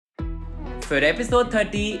For episode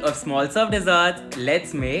 30 of Small Serve Desserts,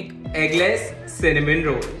 let's make Eggless cinnamon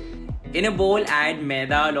roll. In a bowl, add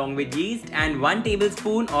maida along with yeast and 1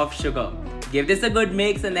 tablespoon of sugar. Give this a good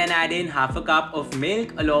mix and then add in half a cup of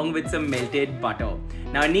milk along with some melted butter.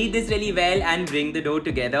 Now knead this really well and bring the dough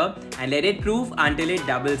together and let it proof until it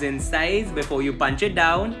doubles in size before you punch it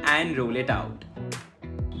down and roll it out.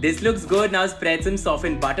 This looks good. Now spread some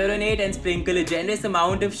softened butter on it and sprinkle a generous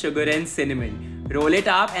amount of sugar and cinnamon. Roll it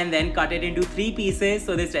up and then cut it into 3 pieces,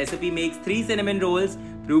 so this recipe makes 3 cinnamon rolls.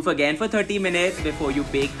 Proof again for 30 minutes before you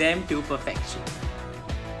bake them to perfection.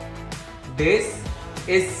 This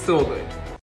is so good.